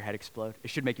that make your head explode? It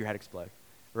should make your head explode,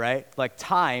 right? Like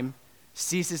time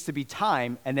ceases to be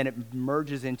time, and then it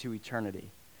merges into eternity.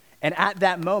 And at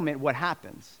that moment, what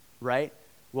happens, right?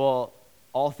 Well,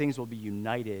 all things will be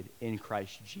united in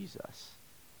Christ Jesus.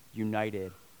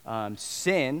 United.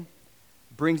 Sin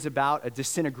brings about a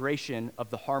disintegration of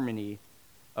the harmony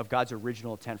of God's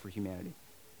original intent for humanity.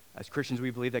 As Christians,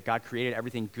 we believe that God created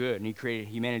everything good, and he created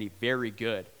humanity very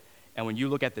good. And when you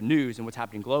look at the news and what's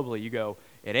happening globally, you go,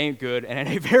 it ain't good and it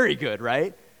ain't very good,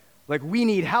 right? Like we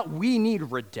need help. We need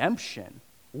redemption.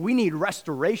 We need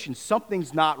restoration.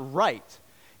 Something's not right.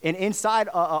 And inside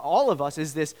all of us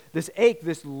is this ache,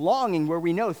 this longing where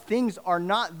we know things are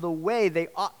not the way they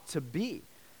ought to be.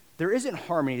 There isn't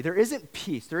harmony. There isn't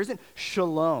peace. There isn't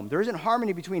shalom. There isn't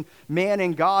harmony between man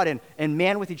and God and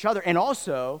man with each other, and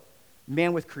also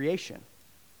man with creation,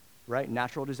 right?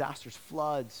 Natural disasters,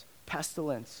 floods,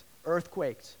 pestilence,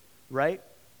 earthquakes, right?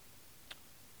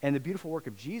 And the beautiful work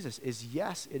of Jesus is,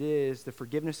 yes, it is the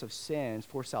forgiveness of sins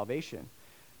for salvation.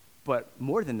 But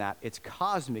more than that, it's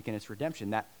cosmic in its redemption,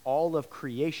 that all of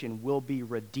creation will be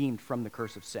redeemed from the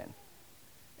curse of sin.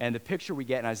 And the picture we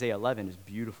get in Isaiah 11 is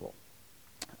beautiful.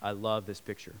 I love this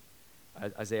picture.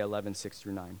 Isaiah 11,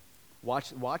 6-9.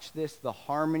 Watch this, the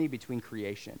harmony between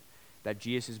creation that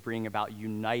Jesus is bringing about,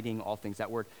 uniting all things.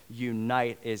 That word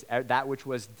unite is that which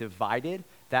was divided,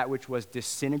 that which was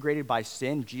disintegrated by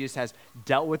sin. Jesus has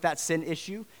dealt with that sin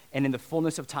issue, and in the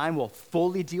fullness of time will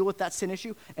fully deal with that sin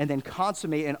issue and then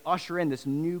consummate and usher in this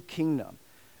new kingdom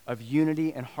of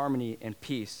unity and harmony and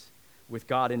peace with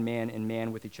God and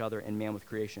man with each other, and man with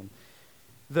creation.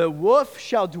 The wolf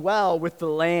shall dwell with the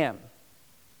lamb,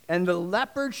 and the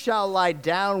leopard shall lie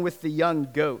down with the young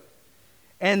goat,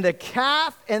 and the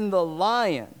calf and the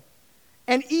lion,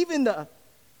 and even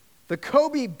the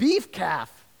Kobe beef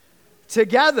calf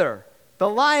together. The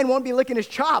lion won't be licking his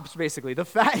chops, basically, the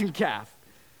fattened calf.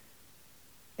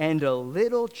 And a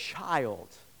little child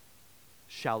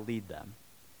shall lead them.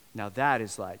 Now that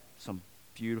is like some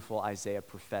beautiful Isaiah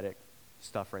prophetic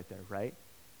stuff right there, right?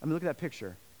 I mean, look at that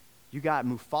picture. You got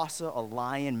Mufasa, a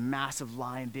lion, massive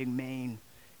lion, big mane,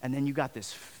 and then you got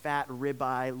this fat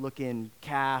ribeye-looking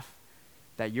calf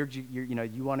that you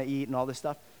want to eat and all this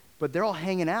stuff. But they're all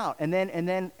hanging out, and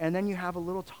then you have a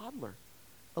little toddler,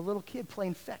 a little kid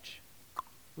playing fetch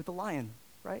with the lion,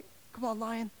 right? Come on,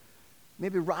 lion.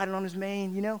 Maybe riding on his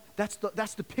mane, you know? That's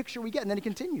the picture we get, and then it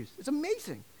continues. It's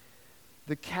amazing.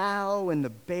 The cow and the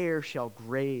bear shall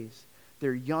graze.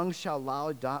 Their young shall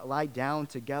lie down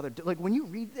together. Like when you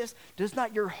read this, does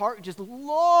not your heart just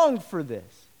long for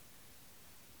this?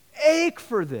 Ache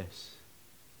for this?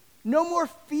 No more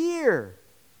fear.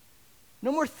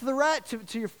 No more threat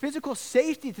to your physical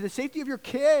safety, to the safety of your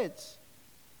kids.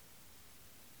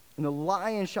 And the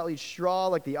lion shall eat straw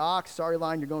like the ox. Sorry,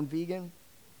 lion, you're going vegan.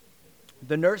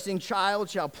 The nursing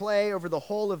child shall play over the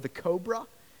hole of the cobra,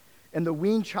 and the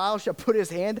weaned child shall put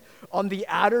his hand on the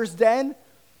adder's den.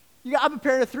 I'm a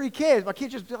parent of 3 kids. My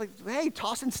kids just like, hey,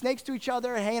 tossing snakes to each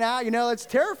other and hanging out. You know, it's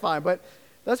terrifying, but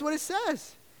that's what it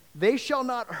says. They shall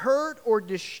not hurt or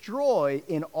destroy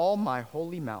in all my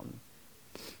holy mountain.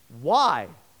 Why?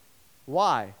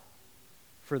 Why?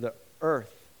 For the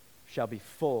earth shall be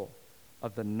full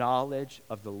of the knowledge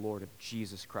of the Lord of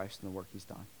Jesus Christ and the work he's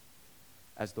done.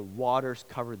 As the waters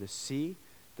cover the sea,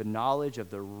 the knowledge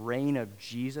of the reign of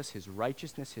Jesus, his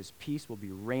righteousness, his peace will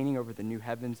be reigning over the new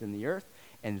heavens and the earth,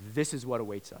 and this is what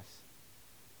awaits us.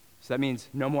 So that means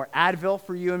no more Advil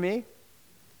for you and me.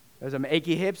 There's some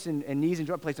achy hips and knees and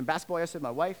joints. Played some basketball yesterday with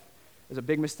my wife. It was a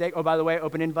big mistake. Oh, by the way,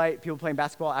 open invite, people playing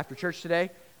basketball after church today.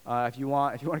 If you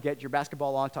want to get your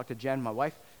basketball on, talk to Jen, my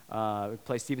wife. We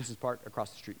play Stevenson's Park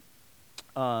across the street.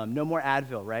 No more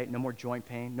Advil, right? No more joint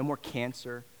pain. No more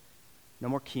cancer. No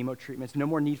more chemo treatments. No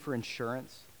more need for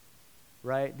insurance,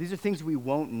 right? These are things we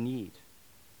won't need.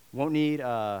 Won't need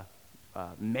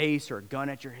mace or a gun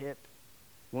at your hip.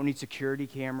 Won't need security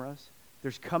cameras.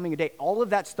 There's coming a day. All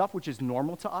of that stuff, which is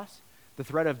normal to us, the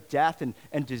threat of death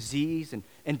and disease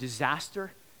and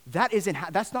disaster,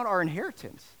 that's not our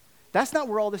inheritance. That's not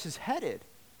where all this is headed.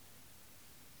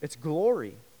 It's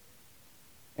glory.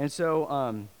 And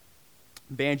so,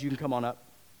 band, you can come on up.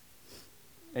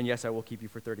 And yes, I will keep you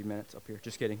for 30 minutes up here.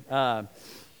 Just kidding.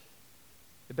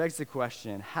 it begs the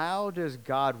question, how does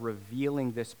God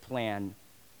revealing this plan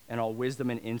and all wisdom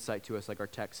and insight to us, like our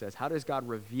text says, how does God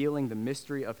revealing the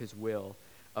mystery of his will,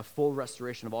 a full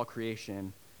restoration of all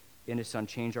creation in his son,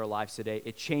 change our lives today?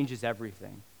 It changes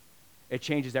everything. It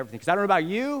changes everything. Because I don't know about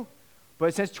you,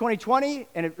 but since 2020,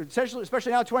 and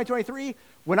especially now 2023,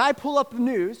 when I pull up the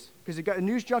news, because you got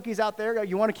news junkies out there,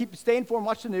 you want to stay informed,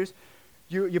 watch the news,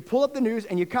 you pull up the news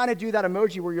and you kind of do that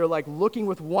emoji where you're like looking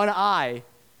with one eye,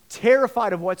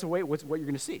 terrified of what you're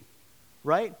going to see,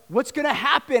 right? What's going to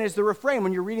happen is the refrain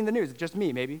when you're reading the news. It's just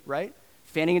me, maybe, right?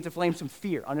 Fanning into flame some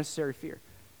fear, unnecessary fear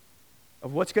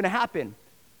of what's going to happen.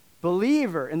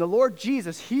 Believer in the Lord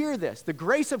Jesus, hear this. The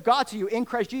grace of God to you in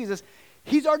Christ Jesus,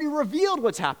 he's already revealed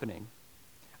what's happening.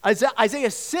 Isaiah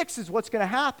 6 is what's going to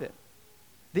happen.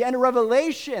 The end of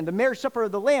Revelation, the marriage supper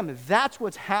of the Lamb, that's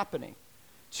what's happening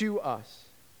to us.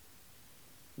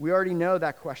 We already know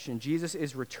that question. Jesus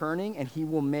is returning, and he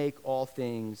will make all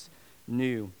things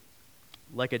new.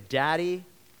 Like a daddy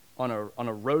on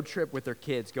a road trip with their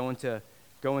kids going to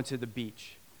the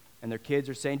beach. And their kids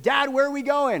are saying, Dad, where are we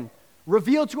going?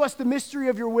 Reveal to us the mystery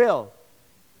of your will.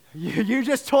 You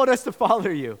just told us to follow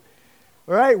you.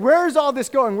 All right, where is all this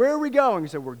going? Where are we going? He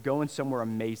said, we're going somewhere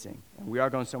amazing. And we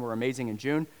are going somewhere amazing in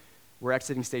June. We're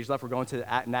exiting stage left. We're going to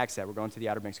the NAG set. We're going to the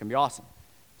Outer Banks. It's going to be awesome.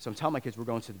 So I'm telling my kids we're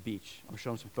going to the beach. I'm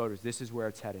showing them some photos. This is where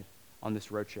it's headed on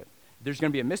this road trip. There's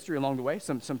going to be a mystery along the way,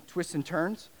 some twists and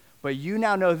turns. But you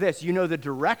now know this. You know the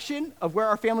direction of where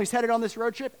our family's headed on this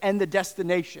road trip and the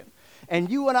destination. And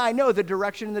you and I know the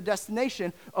direction and the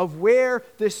destination of where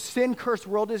this sin-cursed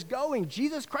world is going.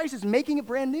 Jesus Christ is making it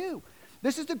brand new.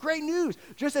 This is the great news.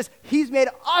 Just as he's made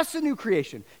us a new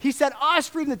creation. He set us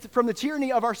free from the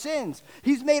tyranny of our sins.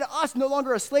 He's made us no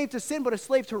longer a slave to sin, but a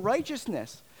slave to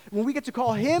righteousness. When we get to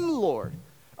call him Lord,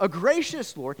 a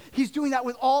gracious Lord, he's doing that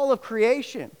with all of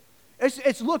creation.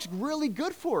 It looks really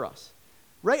good for us,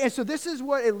 right? And so this is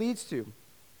what it leads to.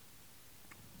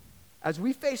 As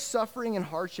we face suffering and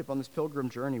hardship on this pilgrim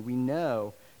journey, we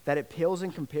know that it pales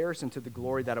in comparison to the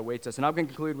glory that awaits us. And I'm going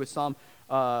to conclude with Psalm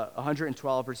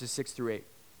 112, verses 6 through 8.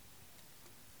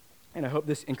 And I hope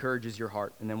this encourages your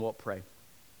heart, and then we'll pray.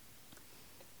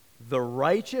 The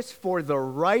righteous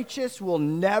will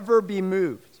never be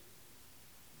moved.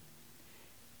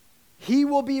 He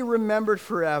will be remembered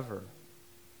forever.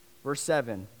 Verse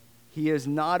 7, he is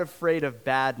not afraid of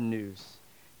bad news.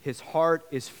 His heart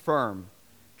is firm,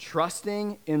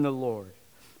 trusting in the Lord.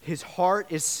 His heart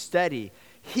is steady.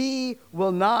 He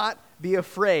will not be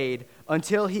afraid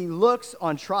until he looks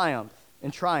on triumph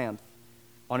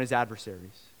on his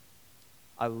adversaries.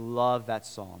 I love that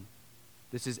psalm.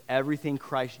 This is everything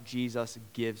Christ Jesus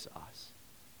gives us.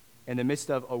 In the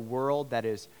midst of a world that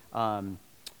is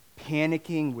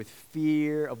panicking with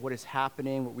fear of what is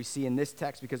happening, what we see in this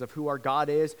text because of who our God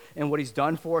is and what he's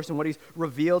done for us and what he's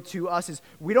revealed to us is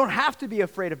we don't have to be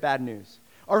afraid of bad news.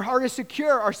 Our heart is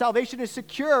secure. Our salvation is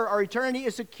secure. Our eternity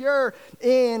is secure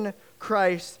in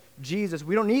Christ Jesus.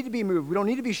 We don't need to be moved. We don't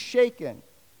need to be shaken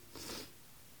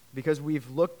because we've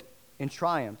looked in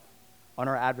triumph on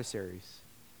our adversaries.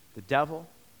 The devil,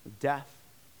 the death,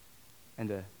 and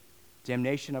the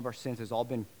damnation of our sins has all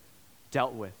been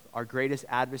dealt with. Our greatest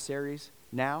adversaries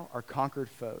now are conquered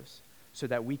foes so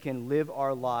that we can live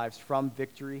our lives from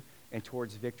victory and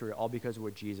towards victory, all because of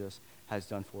what Jesus has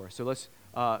done for us. So let's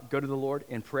go to the Lord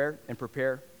in prayer and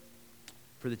prepare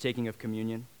for the taking of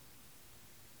communion.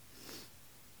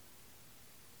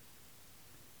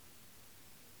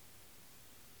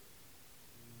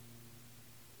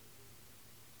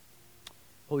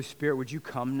 Holy Spirit, would you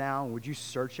come now? Would you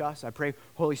search us? I pray,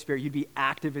 Holy Spirit, you'd be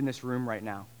active in this room right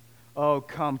now. Oh,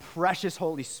 come, precious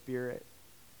Holy Spirit.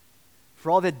 For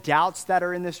all the doubts that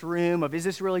are in this room of, is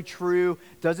this really true?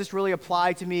 Does this really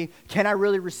apply to me? Can I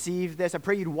really receive this? I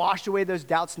pray you'd wash away those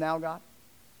doubts now, God.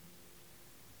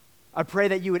 I pray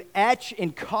that you would etch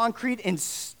in concrete and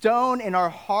stone in our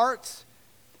hearts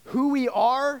who we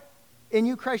are in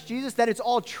you, Christ Jesus, that it's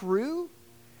all true,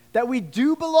 that we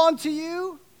do belong to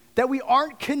you, that we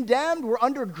aren't condemned, we're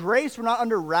under grace, we're not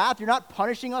under wrath, you're not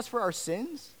punishing us for our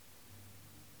sins.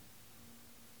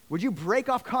 Would you break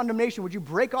off condemnation? Would you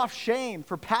break off shame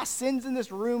for past sins in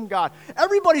this room, God?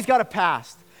 Everybody's got a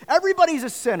past. Everybody's a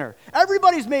sinner.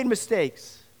 Everybody's made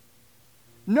mistakes.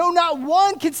 No, not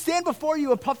one can stand before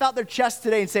you and puff out their chest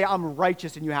today and say, I'm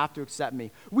righteous and you have to accept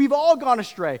me. We've all gone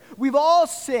astray. We've all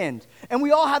sinned. And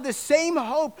we all have the same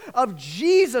hope of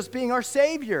Jesus being our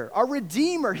Savior, our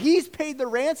Redeemer. He's paid the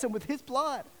ransom with his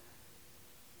blood.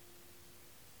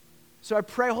 So I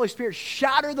pray, Holy Spirit,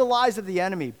 shatter the lies of the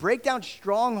enemy. Break down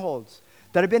strongholds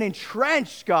that have been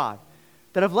entrenched, God,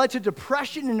 that have led to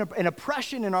depression and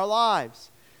oppression in our lives.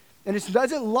 And it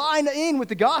doesn't line in with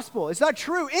the gospel. It's not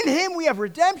true. In him we have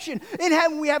redemption. In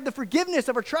him we have the forgiveness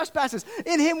of our trespasses.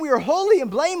 In him we are holy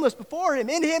and blameless before him.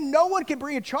 In him no one can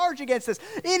bring a charge against us.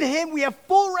 In him we have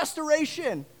full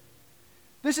restoration.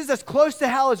 This is as close to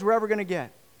hell as we're ever going to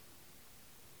get.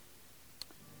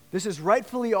 This is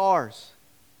rightfully ours.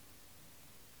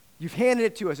 You've handed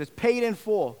it to us. It's paid in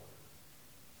full.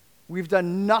 We've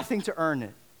done nothing to earn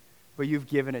it, but you've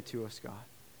given it to us, God.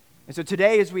 And so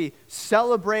today, as we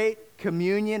celebrate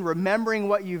communion, remembering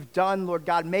what you've done, Lord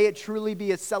God, may it truly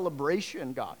be a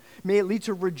celebration, God. May it lead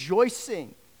to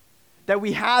rejoicing that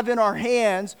we have in our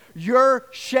hands your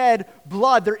shed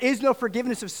blood. There is no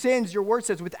forgiveness of sins, your word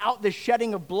says, without the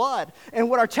shedding of blood. And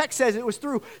what our text says, it was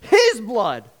through his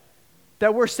blood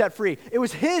that we're set free. It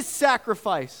was his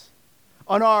sacrifice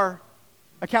on our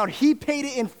account. He paid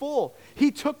it in full.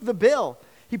 He took the bill.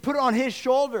 He put it on his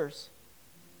shoulders.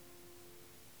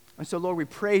 And so, Lord, we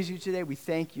praise you today. We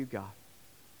thank you, God.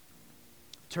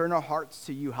 Turn our hearts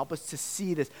to you. Help us to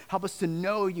see this. Help us to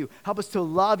know you. Help us to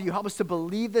love you. Help us to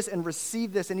believe this and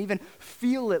receive this and even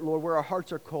feel it, Lord, where our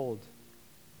hearts are cold,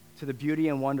 to the beauty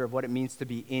and wonder of what it means to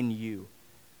be in you,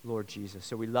 Lord Jesus.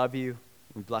 So we love you.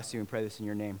 We bless you and pray this in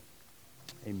your name.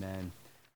 Amen.